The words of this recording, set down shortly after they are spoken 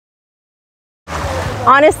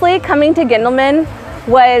Honestly, coming to Guindulman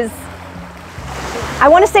was, I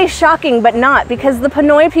want to say shocking, but not, because the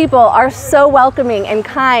Pinoy people are so welcoming and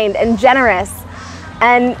kind and generous.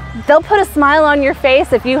 And they'll put a smile on your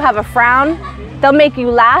face if you have a frown. They'll make you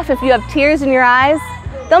laugh if you have tears in your eyes.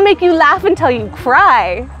 They'll make you laugh until you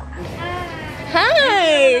cry.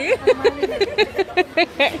 Hi!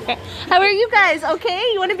 How are you guys? Okay?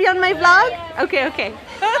 You want to be on my vlog? Okay, okay.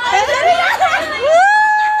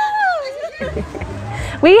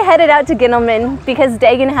 We headed out to Guindulman because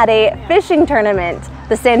Dagan had a fishing tournament,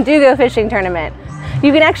 the Sandugo fishing tournament.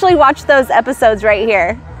 You can actually watch those episodes right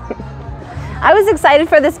here. I was excited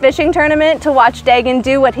for this fishing tournament to watch Dagan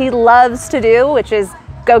do what he loves to do, which is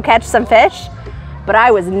go catch some fish. But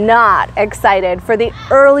I was not excited for the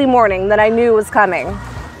early morning that I knew was coming.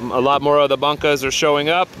 A lot more of the bunkas are showing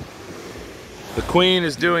up. The queen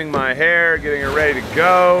is doing my hair, getting her ready to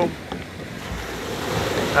go.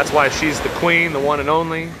 That's why she's the queen, the one and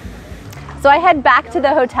only. So I head back to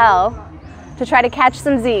the hotel to try to catch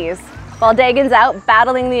some Z's while Dagan's out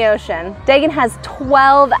battling the ocean. Dagan has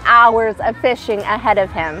 12 hours of fishing ahead of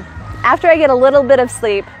him. After I get a little bit of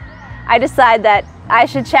sleep, I decide that I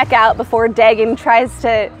should check out before Dagan tries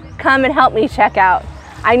to come and help me check out.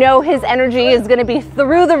 I know his energy is going to be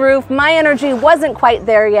through the roof. My energy wasn't quite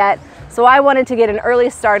there yet, so I wanted to get an early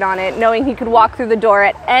start on it, knowing he could walk through the door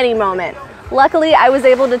at any moment. Luckily, I was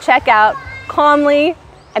able to check out calmly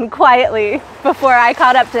and quietly before I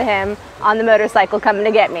caught up to him on the motorcycle coming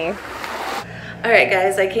to get me. All right,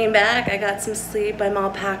 guys, I came back. I got some sleep. I'm all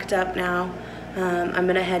packed up now. I'm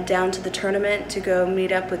gonna head down to the tournament to go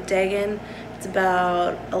meet up with Dagan. It's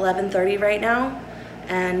about 11:30 right now,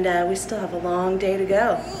 and we still have a long day to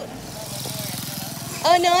go.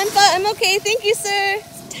 Oh no, I'm okay, thank you, sir.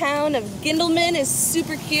 This town of Guindulman is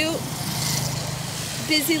super cute.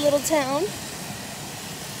 Busy little town.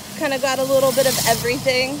 Kind of got a little bit of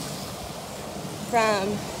everything,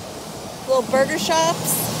 from little burger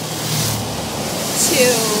shops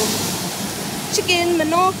to chicken,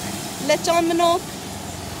 manok, lechon manok.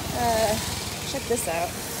 Check this out.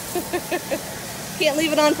 Can't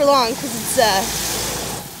leave it on for long because it's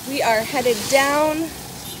we are headed down.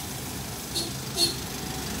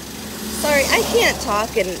 Sorry, I can't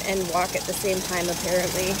talk and walk at the same time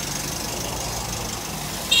apparently.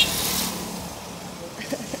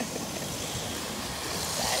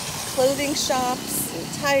 Clothing shops and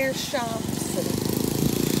tire shops and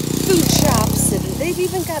food shops, and they've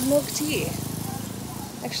even got milk tea.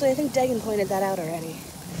 Actually, I think Dagan pointed that out already.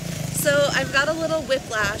 So I've got a little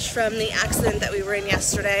whiplash from the accident that we were in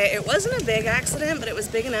yesterday. It wasn't a big accident, but it was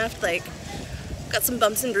big enough, like, got some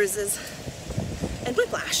bumps and bruises and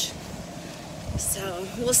whiplash. So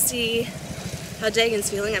we'll see how Dagan's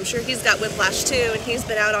feeling. I'm sure he's got whiplash too, and he's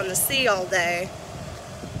been out on the sea all day.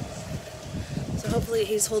 So hopefully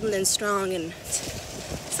he's holding in strong, and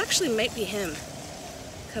this actually might be him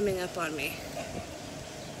coming up on me.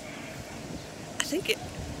 I think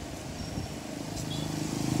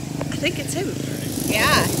it's him.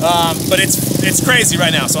 Yeah. But it's crazy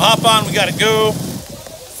right now. So hop on, we gotta go.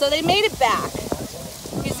 So they made it back.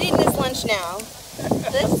 He's eating his lunch now.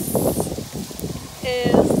 This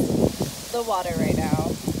is the water right now.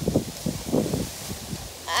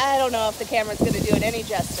 I don't know if the camera's gonna do it any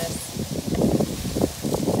justice.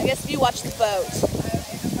 I guess if you watch the boat.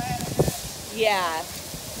 Yeah.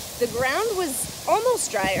 The ground was almost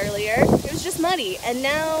dry earlier. It was just muddy, and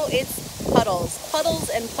now it's puddles. Puddles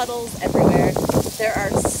and puddles everywhere. There are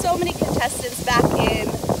so many contestants back in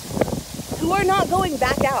who are not going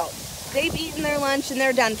back out. They've eaten their lunch and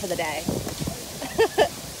they're done for the day.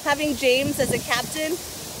 Having James as a captain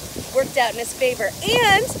worked out in his favor.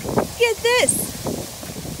 And get this.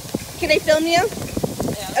 Can I film you?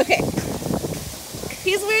 Yeah. Okay.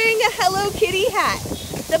 He's wearing a Hello Kitty hat.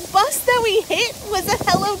 The bus that we hit was a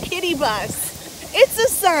Hello Kitty bus. It's a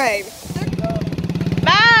sign.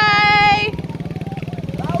 Bye!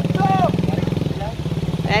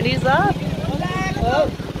 And he's up. Oh.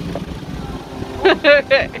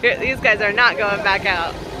 These guys are not going back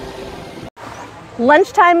out.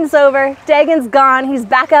 Lunchtime's over. Dagan's gone. He's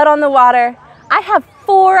back out on the water. I have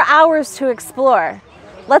 4 hours to explore.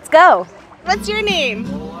 Let's go. What's your name?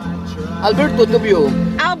 Alberto Tubio.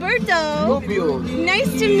 Alberto. Tubio.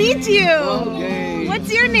 Nice to meet you. Okay. What's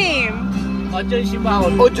your name? Ojoy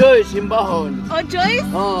Simbahon. Ojoy Simbahon. Ojoy?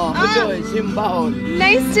 Ojoy Simbahon.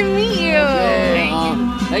 Nice to meet you. Okay.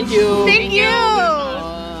 Thank you. Thank you.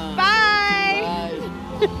 Bye.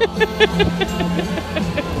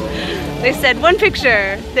 They said one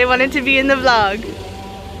picture. They wanted to be in the vlog.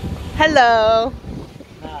 Hello.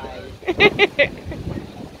 Hi.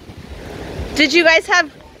 Did you guys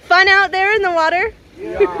have fun out there in the water?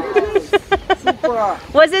 Super.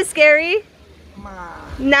 Was it scary?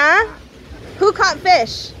 Nah? Who caught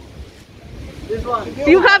fish? This one.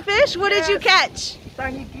 You caught fish? What did you catch?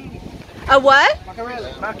 Tiny key. A what?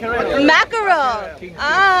 Mackerel. Mackerel.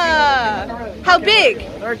 Ah. How big?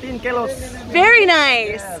 13 kilos. Very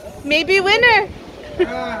nice. Maybe winner.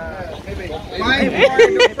 Mine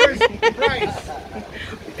for the first prize.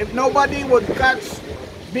 If nobody would catch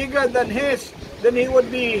bigger than his, then he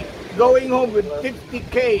would be going home with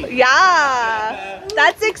 50K. Yeah.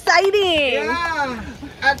 That's exciting. Yeah.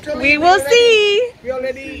 Actually, We will see. We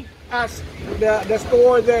already asked the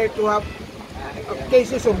store there to have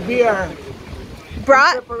cases of beer.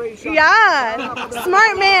 Brought. Preparation. Yeah.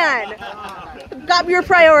 Smart man. Got your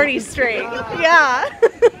priorities straight. Yeah.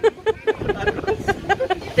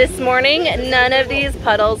 This morning, none of these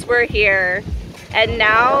puddles were here. And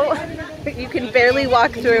now you can barely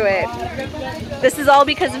walk through it. This is all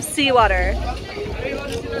because of seawater.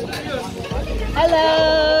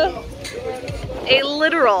 Hello. A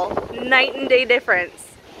literal night and day difference.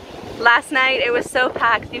 Last night it was so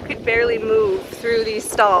packed you could barely move through these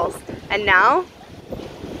stalls. And now,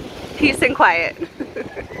 peace and quiet.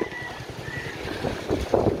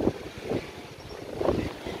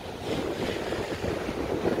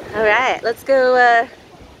 All right, let's go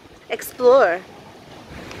explore.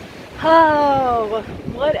 Oh,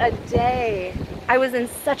 what a day. I was in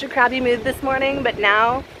such a crabby mood this morning, but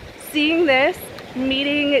now seeing this,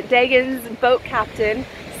 meeting Dagon's boat captain,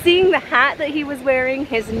 seeing the hat that he was wearing,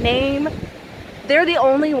 his name, they're the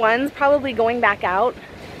only ones probably going back out.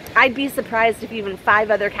 I'd be surprised if even 5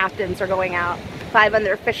 other captains are going out, 5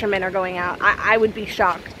 other fishermen are going out. I would be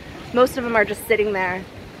shocked. Most of them are just sitting there,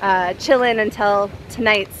 chilling until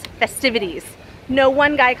tonight's festivities. No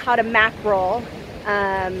one guy caught a mackerel,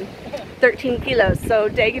 13 kilos, so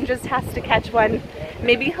Dagon just has to catch one.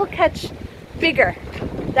 Maybe he'll catch bigger.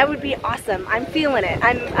 That would be awesome. I'm feeling it.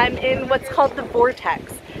 I'm in what's called the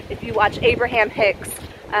vortex. If you watch Abraham Hicks,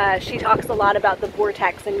 she talks a lot about the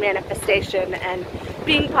vortex and manifestation and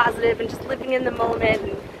being positive and just living in the moment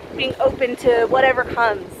and being open to whatever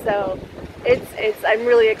comes. So I'm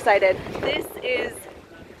really excited. This is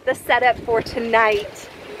the setup for tonight.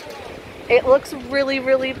 It looks really,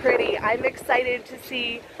 really pretty. I'm excited to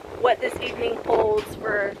see what this evening holds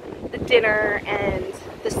for the dinner and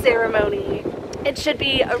the ceremony. It should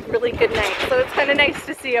be a really good night, so it's kind of nice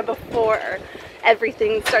to see it before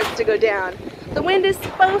everything starts to go down. The wind is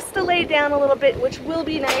supposed to lay down a little bit, which will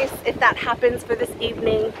be nice if that happens for this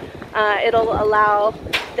evening. It'll allow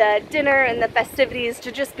the dinner and the festivities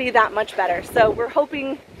to just be that much better. So we're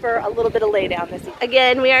hoping for a little bit of lay down this evening.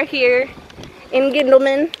 Again, we are here in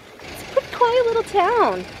Guindulman. It's a pretty quiet little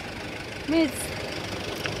town. I mean,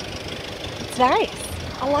 it's nice.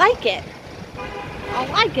 I like it. I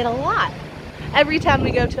like it a lot. Every town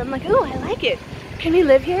we go to, I'm like, oh, I like it. Can we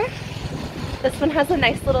live here? This one has a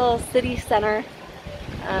nice little city center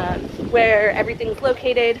where everything's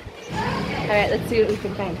located. All right, let's see what we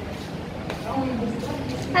can find.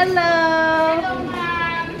 Hello. Hello,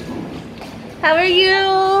 Mom. How are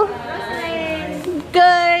you?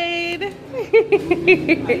 Good.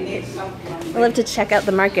 I love to check out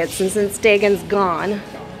the markets, and since Dagon's gone,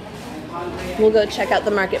 we'll go check out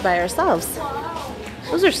the market by ourselves.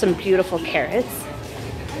 Those are some beautiful carrots.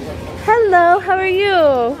 Hello, how are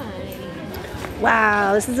you?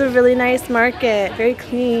 Wow, this is a really nice market, very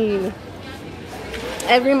clean.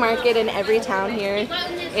 Every market in every town here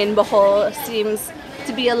in Bohol seems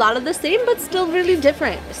to be a lot of the same, but still really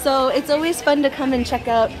different. So it's always fun to come and check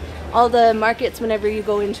out all the markets whenever you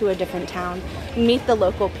go into a different town. Meet the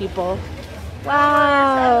local people.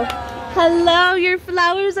 Wow. Hello, your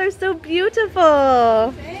flowers are so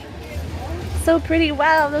beautiful. So pretty.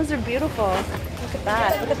 Wow, those are beautiful. Look at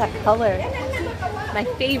that. Look at that color. My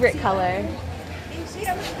favorite color.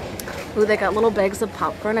 Ooh, they got little bags of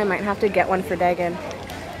popcorn. I might have to get one for Dagon.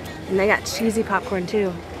 And they got cheesy popcorn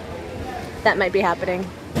too. That might be happening.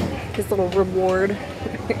 His little reward.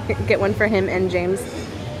 Get one for him and James.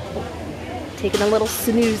 Taking a little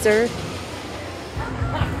snoozer.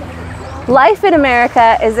 Life in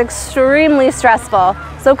America is extremely stressful.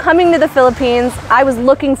 So coming to the Philippines, I was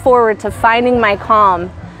looking forward to finding my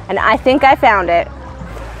calm, and I think I found it.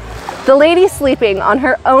 The lady sleeping on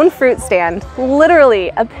her own fruit stand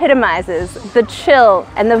literally epitomizes the chill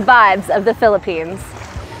and the vibes of the Philippines.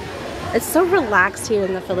 It's so relaxed here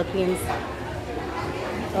in the Philippines.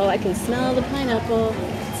 Oh, I can smell the pineapple.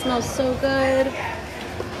 It smells so good.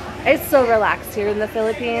 It's so relaxed here in the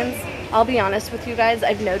Philippines. I'll be honest with you guys,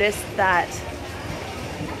 I've noticed that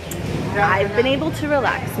I've been able to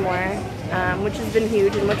relax more, which has been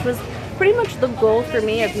huge and which was pretty much the goal for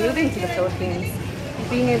me of moving to the Philippines.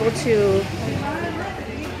 being able to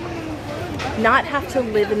not have to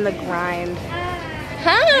live in the grind.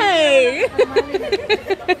 Hi!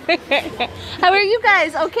 How are you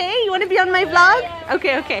guys? Okay? You want to be on my vlog?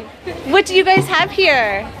 Okay, okay. What do you guys have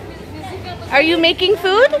here? Are you making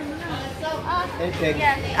food?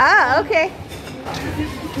 Ah, okay.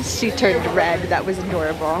 She turned red. That was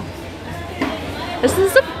adorable. This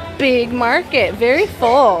is a big market. Very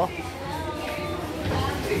full.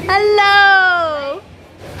 Hello!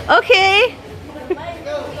 Okay.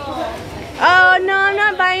 Oh, no, I'm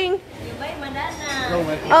not buying.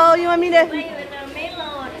 Oh, you want me to?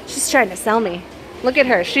 She's trying to sell me. Look at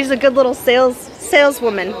her. She's a good little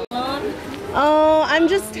saleswoman. Oh, I'm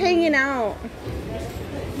just hanging out.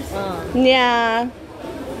 Yeah.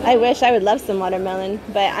 I wish I would love some watermelon,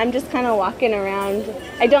 but I'm just kind of walking around.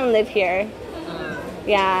 I don't live here.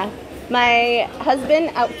 Yeah. My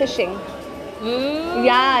husband out fishing.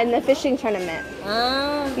 Yeah, in the fishing tournament.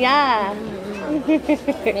 Yeah.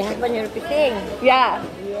 My husband you're fishing. Yeah.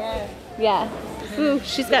 Yeah. Yeah. Ooh,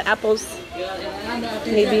 she's got apples.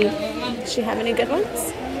 Maybe. Does she have any good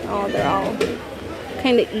ones? Oh, they're all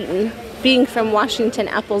kind of eaten. Being from Washington,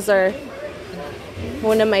 apples are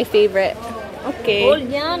one of my favorite. Okay. Old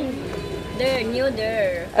yan. There, new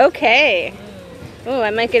there. Okay. Oh,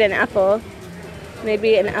 I might get an apple.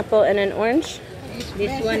 Maybe an apple and an orange.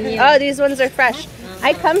 This one new. Oh, these ones are fresh.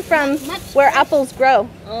 I come from where apples grow.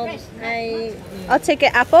 Oh, I'll take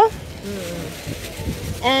an apple.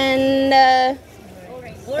 And an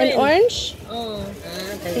orange. Oh.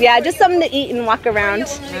 Yeah, just something to eat and walk around.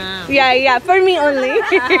 Yeah, yeah, for me only.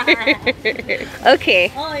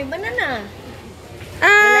 Okay. Oh, banana. You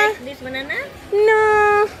like this banana?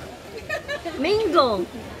 No. Mango.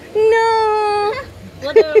 No.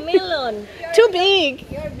 Watermelon. Too big.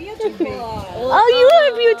 You're beautiful. Oh, you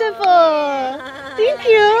are beautiful. Thank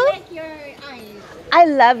you. I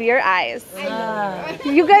love your eyes.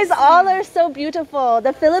 You guys all are so beautiful.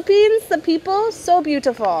 The Philippines, the people, so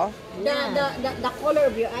beautiful. The color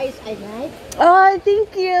of your eyes I like. Oh,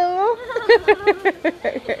 thank you.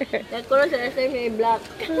 The color is black.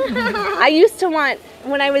 I used to want,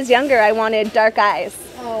 when I was younger, I wanted dark eyes.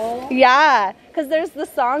 Oh. Yeah, because there's the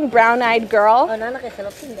song Brown Eyed Girl. Oh, nana kay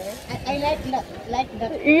salapin there. I like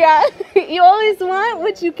that. Yeah, you always want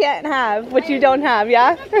what you can't have, what you don't have,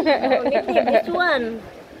 yeah? This one.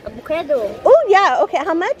 Avocado. Oh, yeah, okay,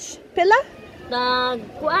 how much? Pila?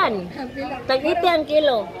 Tag 80 ang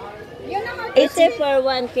kilo. 80 for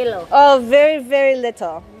 1 kilo. Oh, very, very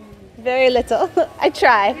little. Very little. I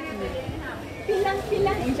try.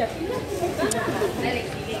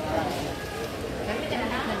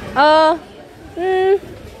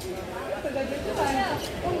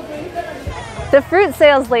 The fruit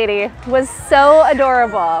sales lady was so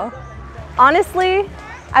adorable. Honestly,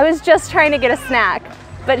 I was just trying to get a snack,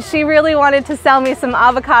 but she really wanted to sell me some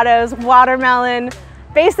avocados, watermelon,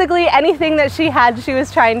 basically anything that she had, she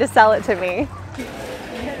was trying to sell it to me.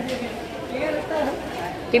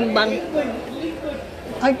 Timbang.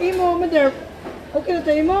 Aki mo, mother. Okay na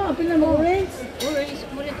tayo mo. Apil na mo orange.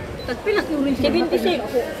 Tagpila ko orange. 76.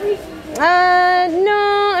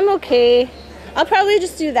 No, I'm okay. I'll probably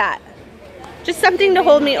just do that. Just something to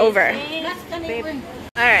hold me over.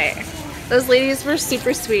 Alright. Those ladies were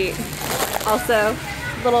super sweet. Also,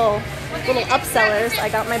 little upsellers. I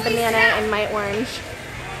got my banana and my orange.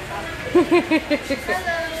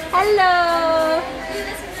 Hello.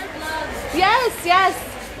 Yes, yes.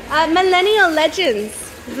 Millennial Legends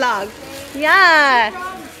vlog. Yeah.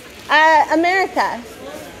 America.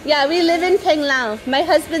 Yeah, we live in Penglao. My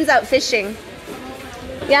husband's out fishing.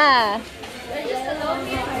 Yeah.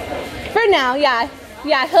 For now, yeah.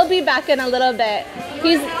 Yeah, he'll be back in a little bit.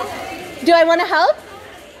 Do I want to help?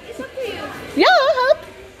 Yeah, I'll help.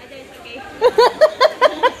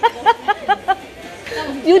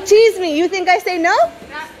 You tease me. You think I say no?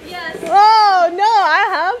 Yes. Oh, no, I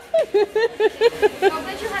have.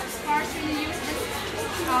 But you have scars when you use this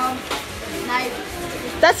knife.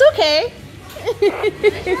 That's okay.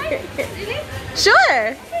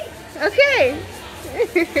 Sure. Okay.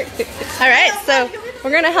 All right, so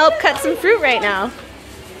we're going to help cut some fruit right now.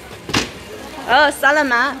 Oh,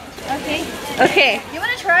 salamat. Okay. Okay. You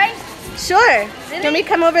want to try? Sure. Can we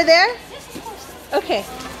come over there? Yes, of course. Okay.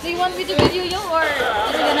 Do you want me to video you or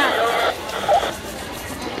are you gonna?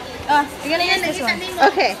 You're gonna use this one.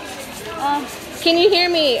 Okay. Can you hear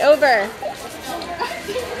me? Over.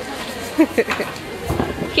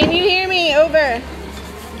 Can you hear me? Over.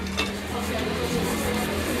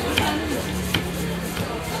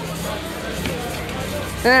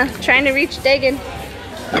 Trying to reach Dagan.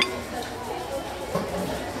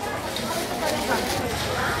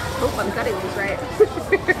 hope I'm cutting these right.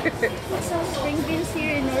 Some spring beans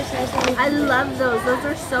here in North South. I love those. Those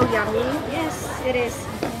are so yummy. Yes, it is.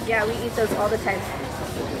 Yeah, we eat those all the time.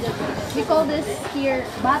 We call this here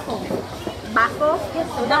bato. Bato? Yes,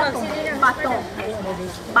 Bato.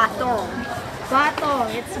 Bato. Bato.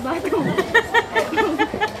 It's bato.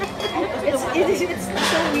 it's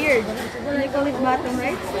so weird. They call it bato,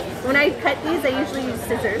 right? When I cut these, I usually use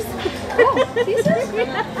scissors. Oh, scissors?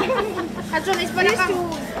 Actually, it's used to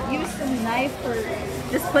use some knife for...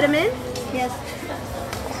 Just put them in? Yes.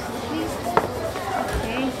 Please.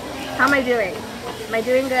 Okay. How am I doing? Am I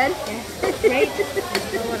doing good? Great.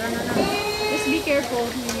 Just be careful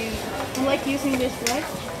when you... I like using this, right?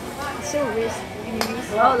 It's so risky when you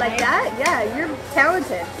use Oh, like that? Yeah, you're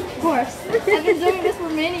talented. Of course. I've been doing this for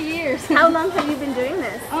many years. How long have you been doing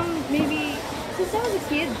this? Maybe since I was a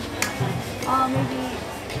kid. Maybe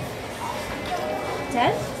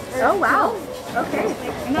 10? Oh, wow. Okay.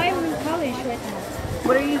 And I'm in college right now.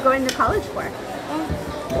 What are you going to college for?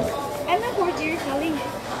 I'm a 4th year college.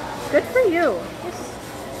 Good for you. Yes.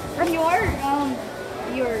 And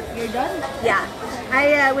you're done? Yeah.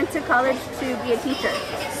 I went to college to be a teacher.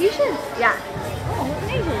 Teacher? Yeah. Oh, what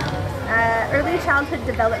major? Early childhood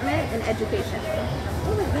development and education.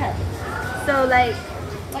 What was that? So like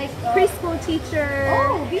Like preschool teacher.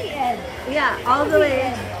 Oh, B.Ed. Yeah, all the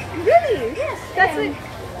way. Really? Yes. That's what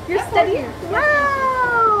you're studying?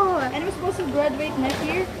 Wow. And we're supposed to graduate next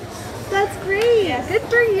year. That's great. Yes. Good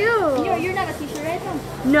for you. You're not a teacher right now?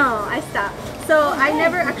 No, I stopped. So I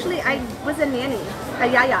never actually, I was a nanny, a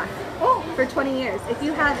yaya, for 20 years. If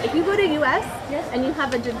you go to US Yes. and you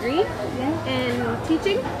have a degree Yeah. in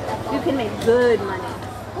teaching, you can make good money.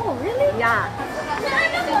 Oh, really? Yeah.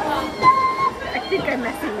 I think I'm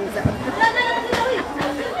messing these up.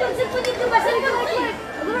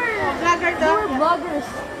 We're vloggers.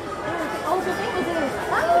 Oh, the thing was there.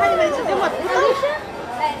 Alicia?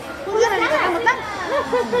 You're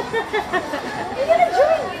gonna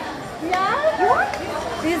join? Yeah? You want?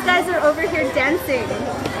 These guys are over here dancing.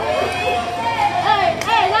 Hey,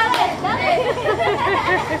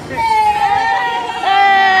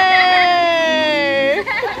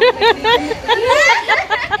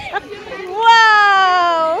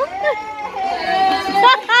 Wow!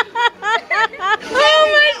 Oh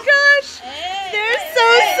my gosh! They're so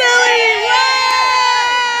silly!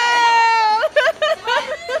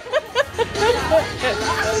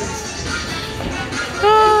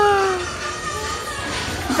 Wow!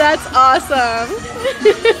 That's awesome!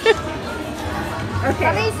 Okay,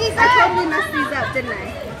 I totally messed these up, didn't I?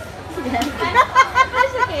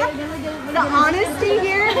 The honesty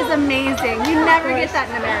here is amazing. You never get that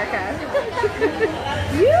in America.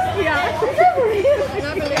 Yeah.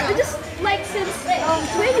 I just like since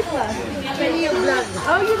 20 plus.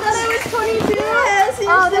 Oh, you thought I was 22? Yes.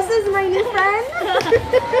 Oh, this is my new friend.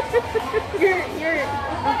 You're.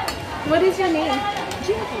 What is your name?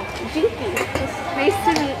 Jinky. Jinky. Nice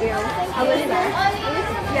to meet you. Alyssa.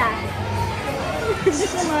 Yeah. This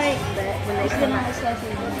is my When they come out.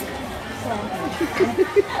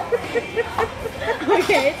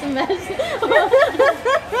 Okay, it's a mess.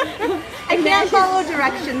 I can't follow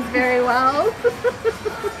directions very well.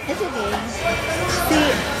 It's okay. See,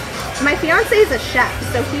 my fiance is a chef,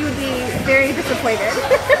 so he would be very disappointed.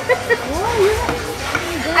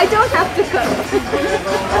 I don't have to cook.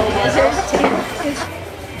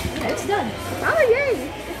 It's done. Oh, yay!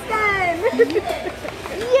 It's done!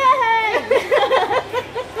 Yay!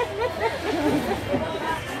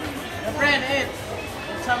 Friend, Ed,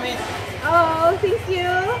 come in. Oh, thank you.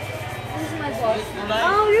 This is my boss.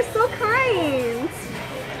 Oh, you're so kind.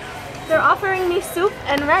 They're offering me soup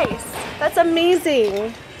and rice. That's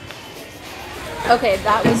amazing. Okay,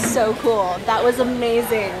 that was so cool. That was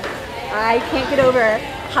amazing. I can't get over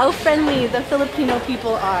how friendly the Filipino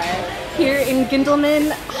people are. Here in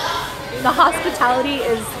Guindulman, the hospitality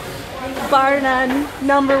is bar none,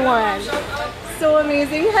 #1. So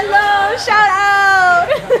amazing. Hello, shout out!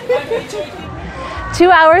 2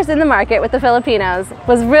 hours in the market with the Filipinos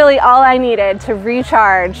was really all I needed to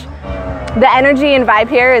recharge. The energy and vibe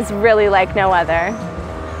here is really like no other.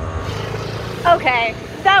 Okay,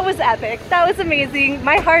 that was epic. That was amazing.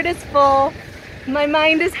 My heart is full. My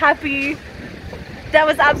mind is happy. That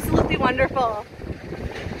was absolutely wonderful.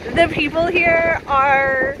 The people here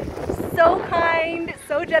are so kind,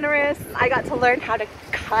 so generous. I got to learn how to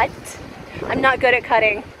cut. I'm not good at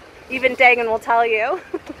cutting. Even Dagan will tell you.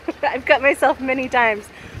 I've cut myself many times,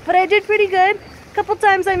 but I did pretty good. A couple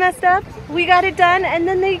times I messed up. We got it done, and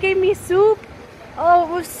then they gave me soup. Oh,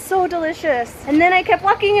 it was so delicious. And then I kept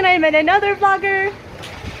walking and I met another vlogger.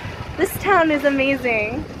 This town is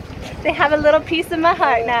amazing. They have a little piece of my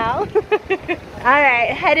heart now. All right,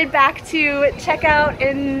 headed back to check out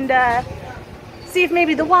and see if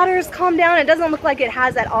maybe the water has calmed down. It doesn't look like it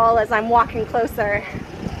has at all as I'm walking closer.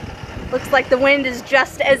 Looks like the wind is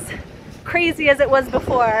just as crazy as it was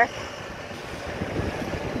before.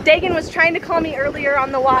 Dagan was trying to call me earlier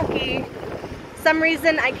on the walkie. Some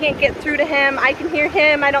reason I can't get through to him. I can hear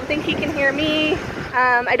him. I don't think he can hear me.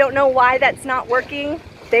 I don't know why that's not working.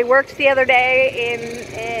 They worked the other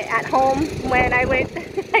day at home when I went.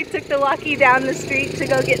 I took the walkie down the street to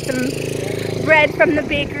go get some bread from the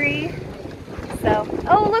bakery. So,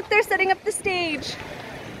 oh look, they're setting up the stage.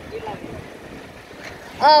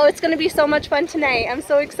 Oh, it's gonna be so much fun tonight. I'm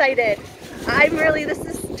so excited. This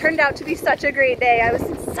has turned out to be such a great day. I was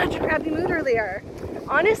in such a crabby mood earlier.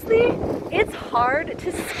 Honestly, it's hard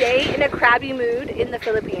to stay in a crabby mood in the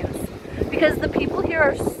Philippines because the people here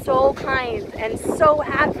are so kind and so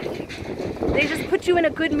happy. They just put you in a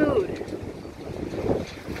good mood.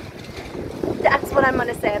 That's what I'm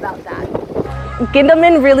gonna say about that.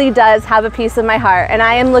 Guindulman really does have a piece of my heart, and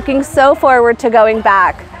I am looking so forward to going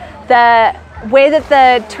back. The way that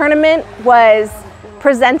the tournament was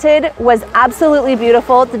presented was absolutely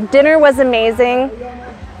beautiful. The dinner was amazing,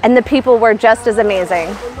 and the people were just as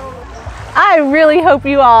amazing. I really hope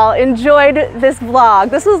you all enjoyed this vlog.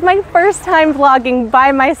 This was my first time vlogging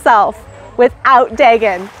by myself without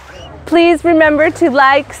Dagan. Please remember to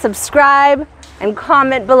like, subscribe, and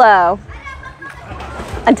comment below.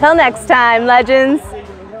 Until next time, legends.